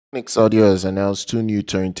Technics Audio has announced two new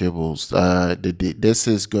turntables. This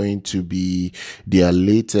is going to be their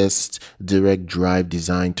latest direct drive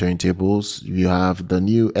design turntables. You have the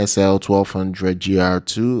new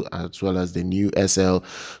SL-1200GR2 as well as the new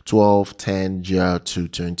SL-1210GR2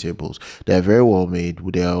 turntables. They're very well made.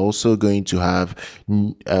 They are also going to have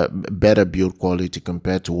better build quality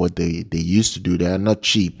compared to what they used to do. They are not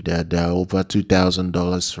cheap. They're over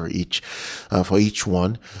 $2,000 for each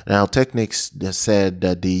one. Now, Technics, they said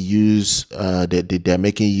that they're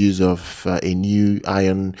making use of a new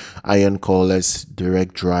iron-coreless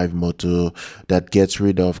direct drive motor that gets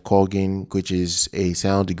rid of cogging, which is a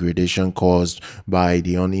sound degradation caused by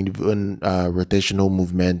the uneven rotational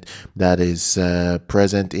movement that is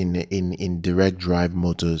present in direct drive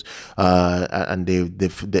motors, and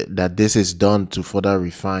that this is done to further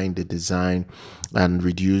refine the design and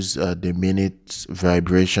reduce the minute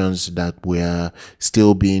vibrations that were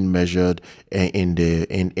still being measured in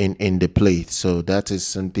the plate. So that is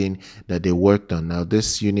something that they worked on. Now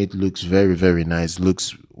this unit looks very nice,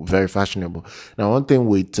 looks very fashionable. Now one thing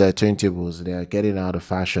with turntables, they are getting out of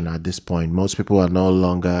fashion at this point. Most people are no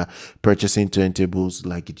longer purchasing turntables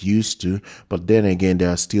like it used to, but then again there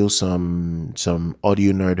are still some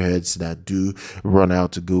audio nerd heads that do run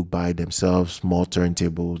out to go buy themselves more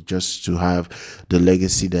turntables just to have the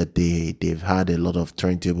legacy that they've had a lot of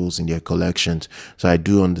turntables in their collections. So I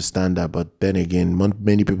do understand that, but then again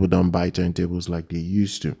many people don't buy turntables like they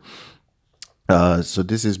used to. So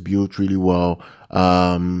this is built really well.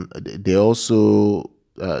 They also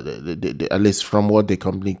at least from what the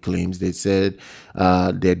company claims, they said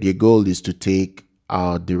that their goal is to take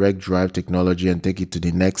our direct drive technology and take it to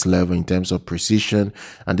the next level in terms of precision,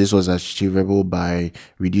 and this was achievable by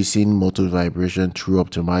reducing motor vibration through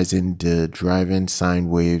optimizing the driving sine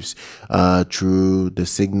waves through the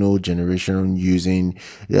signal generation using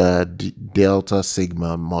delta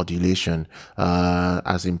sigma modulation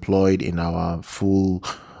as employed in our full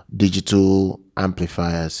digital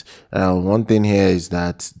amplifiers. One thing here is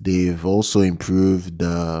that they've also improved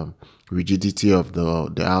the rigidity of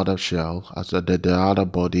the outer shell, as the outer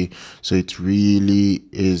body, so it really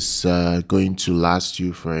is going to last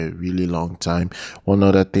you for a really long time. One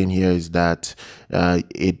other thing here is that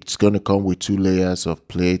it's going to come with 2 layers of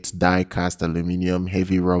plates, die cast aluminum,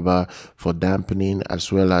 heavy rubber for dampening,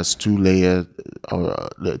 as well as 2-layer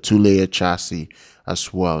chassis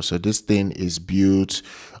as well. So this thing is built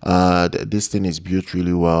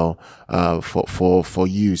really well for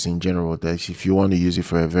use in general, that if you want to use it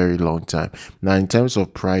for a very long time. Now in terms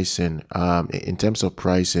of pricing,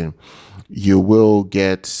 you will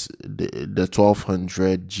get the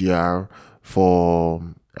 1200GR for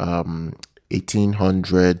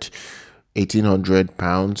 1800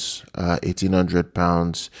 pounds,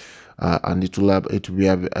 and it will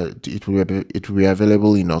be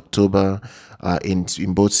available in October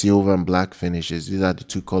in both silver and black finishes. These are the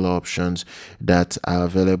 2 color options that are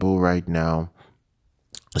available right now.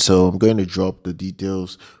 So I'm going to drop the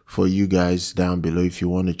details for you guys down below if you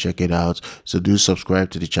want to check it out. So do subscribe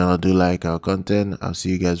to the channel, do like our content. I'll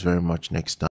see you guys very much next time.